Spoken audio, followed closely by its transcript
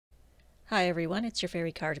Hi everyone, it's your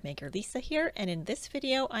fairy card maker Lisa here, and in this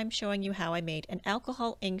video I'm showing you how I made an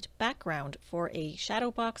alcohol inked background for a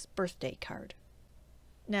shadowbox birthday card.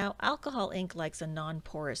 Now, alcohol ink likes a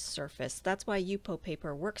non-porous surface. That's why Yupo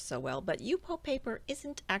paper works so well, but Yupo paper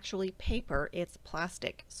isn't actually paper, it's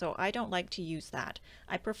plastic, so I don't like to use that.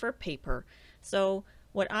 I prefer paper. So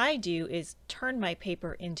what I do is turn my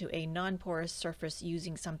paper into a non-porous surface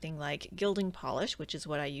using something like gilding polish, which is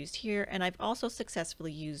what I used here, and I've also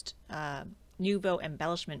successfully used Nuvo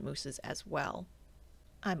embellishment mousses as well.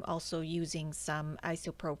 I'm also using some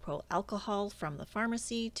isopropyl alcohol from the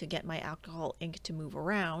pharmacy to get my alcohol ink to move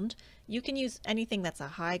around. You can use anything that's a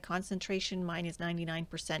high concentration. Mine is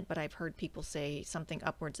 99%, but I've heard people say something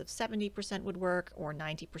upwards of 70% would work, or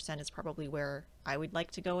 90% is probably where I would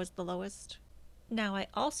like to go as the lowest. Now I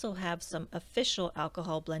also have some official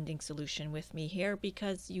alcohol blending solution with me here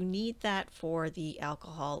because you need that for the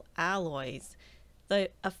alcohol alloys. The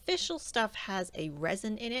official stuff has a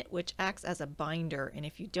resin in it which acts as a binder, and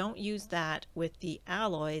if you don't use that with the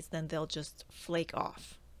alloys then they'll just flake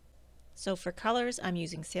off. So for colors I'm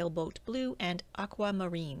using Sailboat Blue and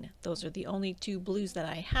Aquamarine. Those are the only two blues that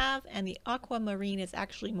I have, and the Aquamarine is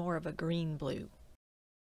actually more of a green blue.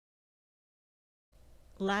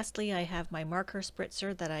 Lastly, I have my marker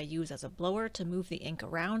spritzer that I use as a blower to move the ink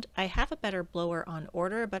around. I have a better blower on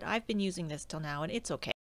order, but I've been using this till now and it's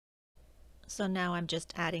okay. So now I'm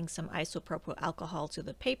just adding some isopropyl alcohol to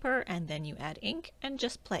the paper, and then you add ink and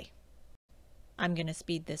just play. I'm going to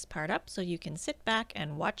speed this part up so you can sit back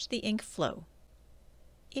and watch the ink flow.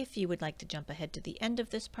 If you would like to jump ahead to the end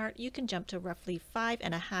of this part, you can jump to roughly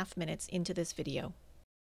 5.5 minutes into this video.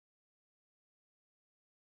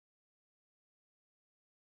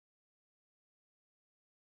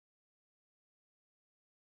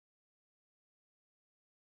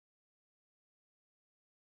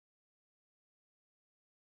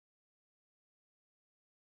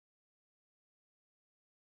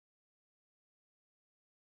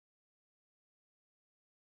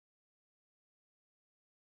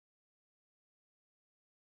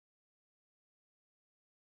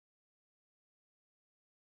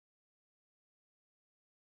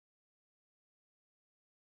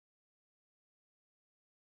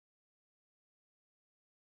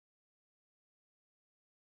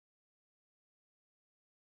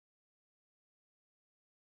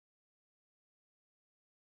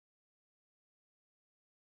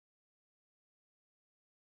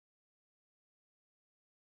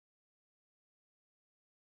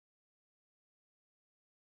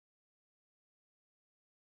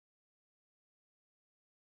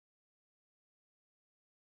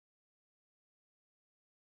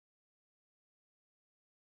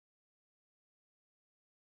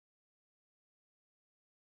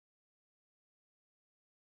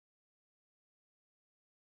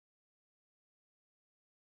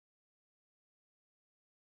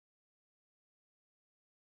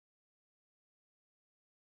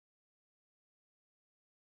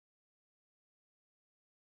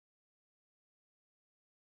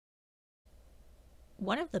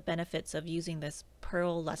 One of the benefits of using this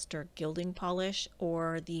pearl luster gilding polish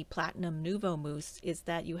or the platinum Nuvo mousse is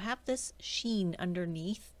that you have this sheen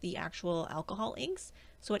underneath the actual alcohol inks,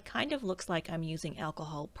 so it kind of looks like I'm using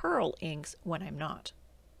alcohol pearl inks when I'm not.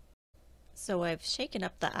 So I've shaken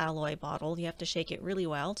up the alloy bottle. You have to shake it really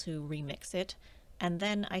well to remix it. And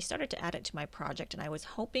then I started to add it to my project, and I was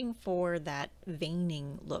hoping for that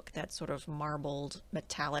veining look, that sort of marbled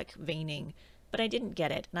metallic veining, but I didn't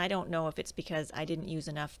get it. And I don't know if it's because I didn't use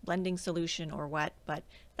enough blending solution or what, but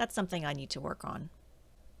that's something I need to work on.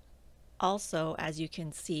 Also, as you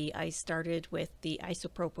can see, I started with the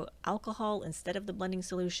isopropyl alcohol instead of the blending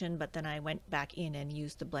solution, but then I went back in and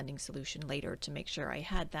used the blending solution later to make sure I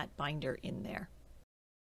had that binder in there.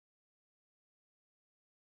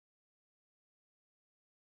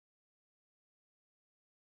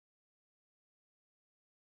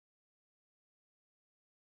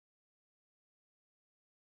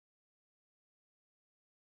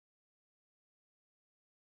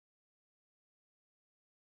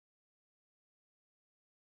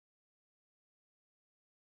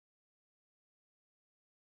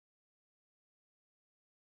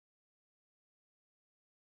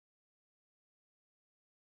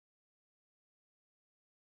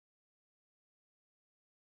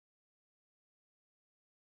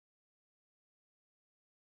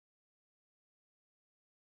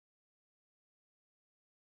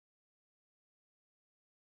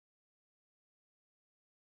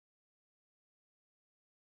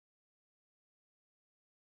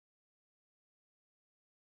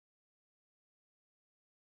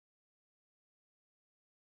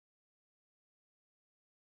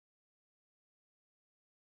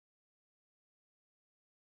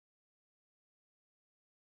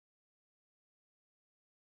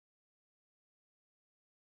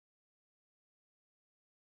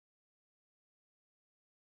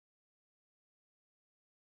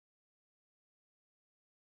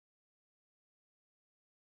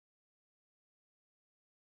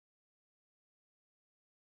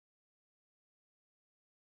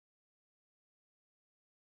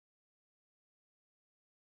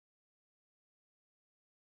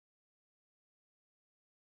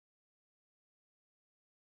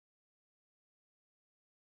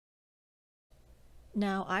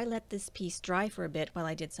 Now I let this piece dry for a bit while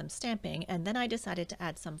I did some stamping, and then I decided to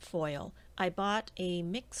add some foil. I bought a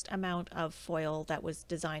mixed amount of foil that was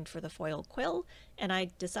designed for the foil quill, and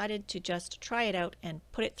I decided to just try it out and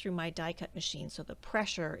put it through my die cut machine. So the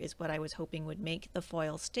pressure is what I was hoping would make the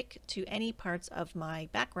foil stick to any parts of my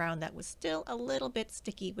background that was still a little bit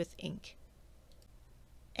sticky with ink.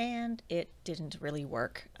 And it didn't really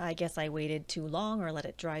work. I guess I waited too long or let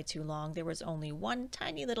it dry too long. There was only one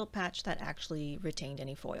tiny little patch that actually retained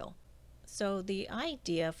any foil. So the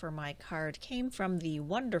idea for my card came from the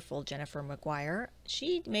wonderful Jennifer McGuire.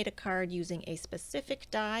 She made a card using a specific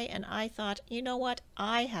die, and I thought, you know what,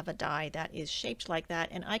 I have a die that is shaped like that,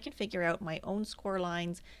 and I can figure out my own score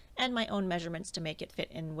lines and my own measurements to make it fit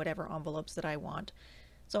in whatever envelopes that I want.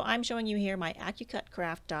 So I'm showing you here my Accucut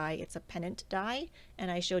Craft die. It's a pennant die, and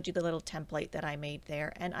I showed you the little template that I made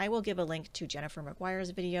there, and I will give a link to Jennifer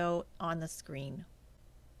McGuire's video on the screen.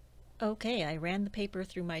 Okay, I ran the paper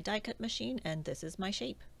through my die cut machine, and this is my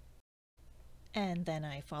shape. And then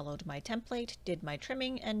I followed my template, did my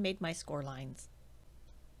trimming, and made my score lines.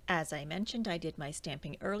 As I mentioned, I did my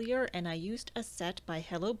stamping earlier, and I used a set by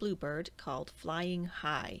Hello Bluebird called Flying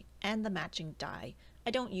High, and the matching die. I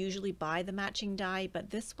don't usually buy the matching die, but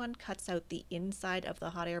this one cuts out the inside of the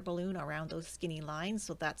hot air balloon around those skinny lines,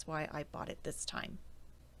 so that's why I bought it this time.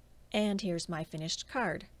 And here's my finished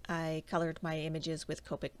card. I colored my images with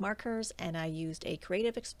Copic markers, and I used a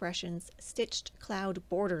Creative Expressions stitched cloud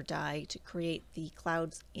border die to create the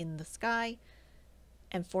clouds in the sky.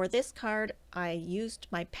 And for this card, I used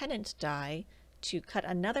my pennant die to cut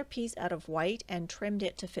another piece out of white and trimmed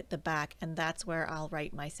it to fit the back, and that's where I'll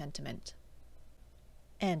write my sentiment.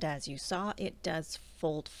 And as you saw, it does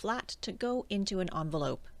fold flat to go into an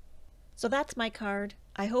envelope. So that's my card.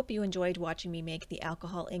 I hope you enjoyed watching me make the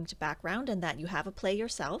alcohol inked background and that you have a play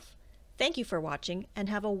yourself. Thank you for watching and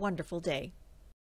have a wonderful day.